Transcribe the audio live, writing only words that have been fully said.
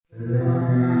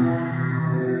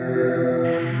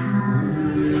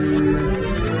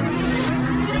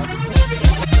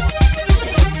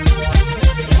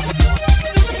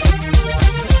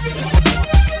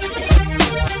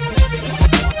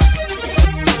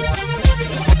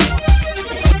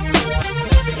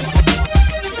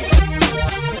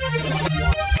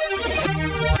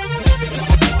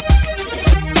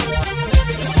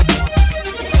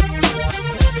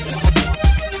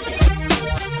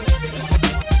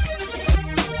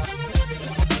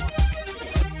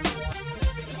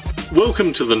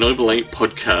Welcome to the Noble Ape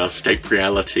Podcast, Ape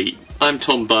Reality. I'm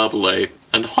Tom Barbalet,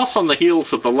 and hot on the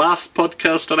heels of the last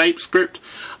podcast on ApeScript,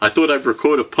 I thought I'd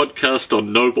record a podcast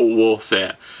on Noble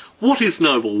Warfare. What is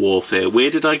Noble Warfare?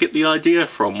 Where did I get the idea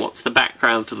from? What's the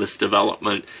background to this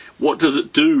development? What does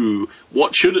it do?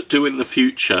 What should it do in the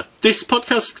future? This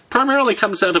podcast primarily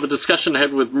comes out of a discussion I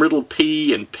had with Riddle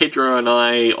P and Pedro and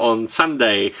I on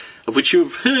Sunday, of which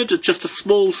you've heard just a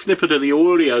small snippet of the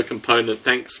audio component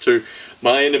thanks to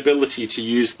my inability to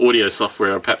use audio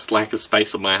software, or perhaps lack of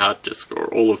space on my hard disk,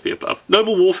 or all of the above.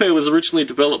 Noble Warfare was originally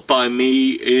developed by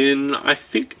me in, I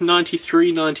think,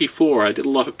 93, 94. I did a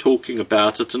lot of talking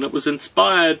about it, and it was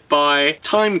inspired by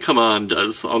Time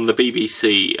Commanders on the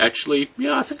BBC. Actually,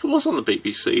 yeah, I think it was on the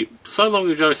BBC. So long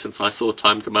ago since I saw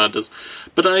Time Commanders.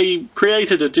 But I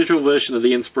created a digital version of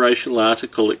the inspirational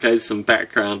article that gave some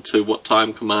background to what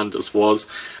Time Commanders was,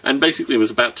 and basically it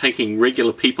was about taking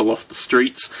regular people off the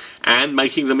streets and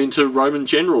making them into Roman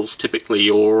generals, typically,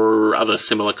 or other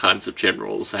similar kinds of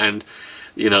generals. And,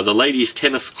 you know, the ladies'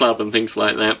 tennis club and things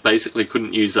like that basically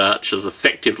couldn't use archers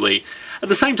effectively. At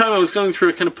the same time, I was going through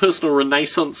a kind of personal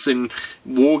renaissance in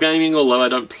wargaming, although I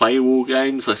don't play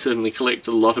wargames. I certainly collected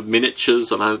a lot of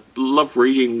miniatures, and I love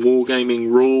reading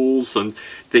wargaming rules, and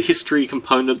the history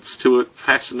components to it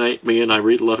fascinate me, and I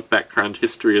read a lot of background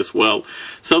history as well.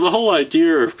 So the whole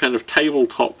idea of kind of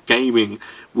tabletop gaming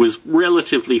was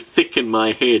relatively thick in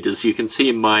my head, as you can see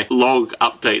in my log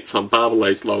updates on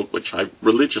Barbalet's log, which I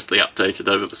religiously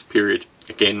updated over this period.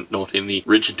 Again, not in the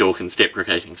Richard Dawkins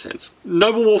deprecating sense.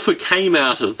 Noble Warfare came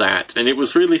out of that, and it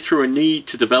was really through a need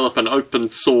to develop an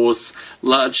open-source,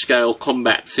 large-scale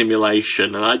combat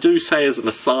simulation. And I do say as an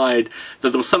aside that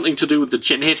there was something to do with the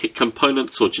genetic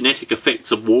components or genetic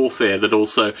effects of warfare that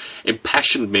also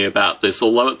impassioned me about this,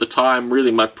 although at the time,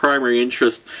 really, my primary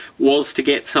interest was to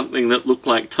get something that looked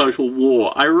like Total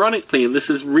War. Ironically, and this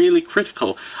is really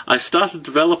critical, I started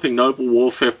developing Noble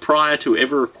Warfare prior to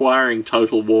ever acquiring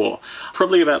Total War.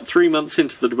 Probably about 3 months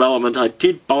into the development, I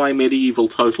did buy Medieval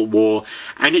Total War,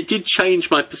 and it did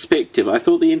change my perspective. I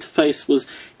thought the interface was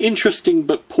interesting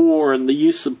but poor, and the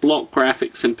use of block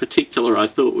graphics in particular I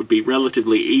thought would be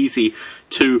relatively easy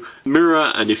to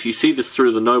mirror. And if you see this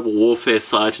through the Noble Warfare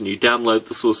site and you download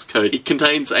the source code, it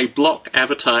contains a block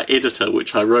avatar editor,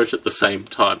 which I wrote at the same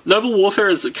time. Noble Warfare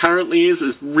as it currently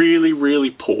is really,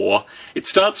 really poor. It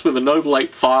starts with a Noble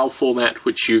Ape file format,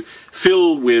 which you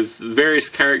fill with various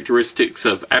characteristics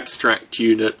of abstract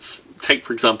units. Take,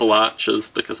 for example, archers,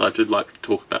 because I do like to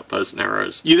talk about bows and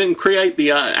arrows. You then create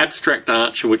the abstract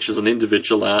archer, which is an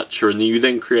individual archer, and you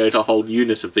then create a whole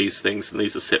unit of these things, and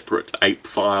these are separate ape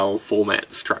file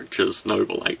format structures,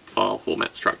 Noble Ape file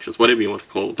format structures, whatever you want to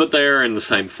call them. But they are in the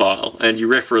same file, and you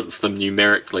reference them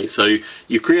numerically. So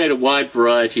you create a wide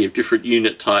variety of different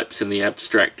unit types in the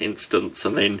abstract instance,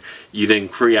 and then you then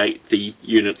create the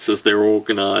units as they're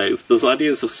organised. There's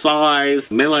ideas of size,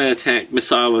 melee attack,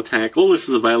 missile attack, all this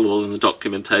is available in the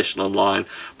documentation online.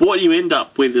 But what you end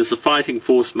up with is a fighting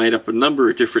force made up of a number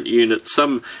of different units,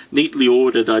 some neatly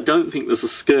ordered. I don't think there's a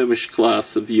skirmish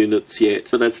class of units yet,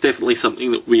 but that's definitely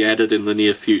something that will be added in the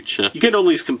near future. You get all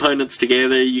these components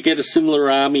together, you get a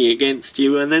similar army against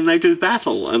you, and then they do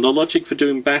battle. And the logic for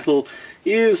doing battle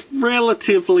is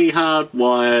relatively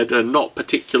hardwired and not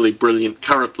particularly brilliant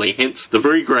currently, hence the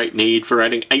very great need for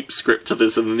adding ApeScript to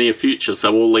this in the near future,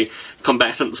 so all the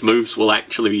combatants' moves will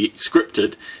actually be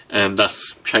scripted and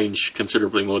thus change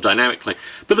considerably more dynamically.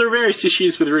 But there are various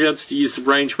issues with regards to use of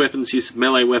ranged weapons, use of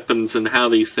melee weapons, and how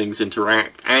these things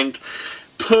interact. And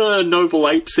per Noble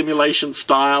Ape simulation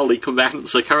style, the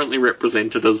combatants are currently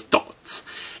represented as dots.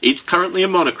 It's currently a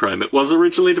monochrome. It was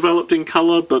originally developed in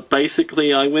colour, but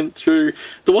basically I went through...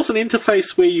 There was an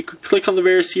interface where you could click on the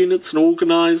various units and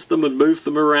organise them and move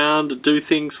them around and do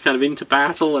things kind of into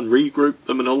battle and regroup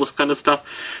them and all this kind of stuff.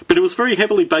 But it was very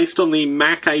heavily based on the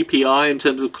Mac API in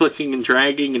terms of clicking and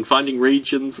dragging and finding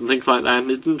regions and things like that,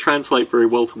 and it didn't translate very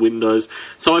well to Windows.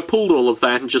 So I pulled all of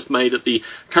that and just made it the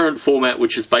current format,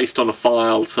 which is based on a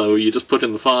file. So you just put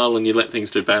in the file and you let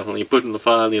things do battle, and you put in the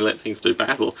file and you let things do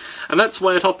battle. And that's the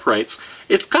way it operates.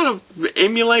 It's kind of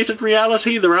emulated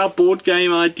reality. There are board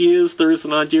game ideas. There is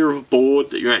an idea of a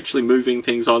board that you're actually moving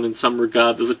things on in some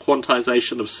regard. There's a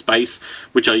quantization of space,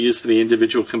 which I use for the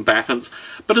individual combatants.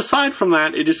 But aside from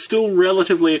that, it is still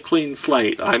relatively a clean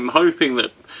slate. I'm hoping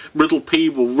that Riddle P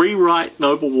will rewrite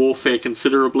Noble Warfare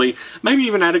considerably, maybe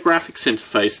even add a graphics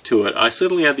interface to it. I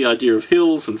certainly had the idea of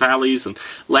hills and valleys and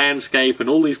landscape and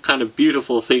all these kind of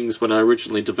beautiful things when I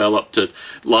originally developed it,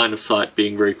 line of sight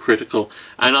being very critical,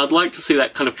 and I'd like to see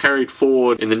that kind of carried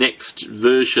forward in the next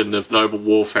version of Noble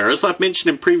Warfare. As I've mentioned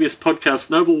in previous podcasts,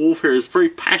 Noble Warfare is very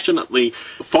passionately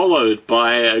followed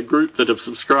by a group that have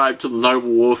subscribed to the Noble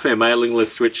Warfare mailing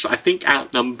list, which I think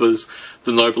outnumbers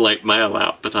the Noble Ape mail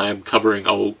out, but I am covering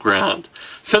old ground.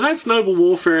 So that's Noble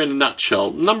Warfare in a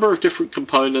nutshell. Number of different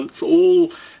components,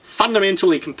 all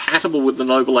fundamentally compatible with the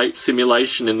Noble Ape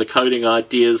simulation in the coding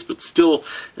ideas, but still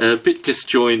a bit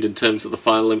disjoined in terms of the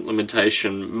final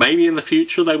implementation. Maybe in the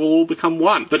future they will all become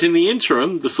one. But in the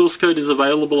interim, the source code is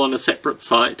available on a separate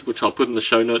site, which I'll put in the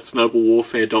show notes,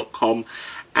 noblewarfare.com,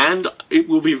 and it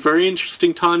will be very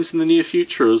interesting times in the near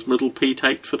future as Riddle P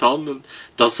takes it on and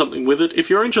does something with it. If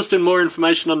you're interested in more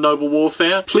information on Noble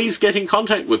Warfare, please get in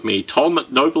contact with me,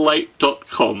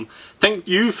 tom@nobleape.com. Thank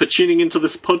you for tuning into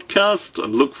this podcast,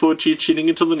 and look forward to you tuning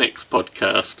into the next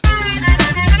podcast.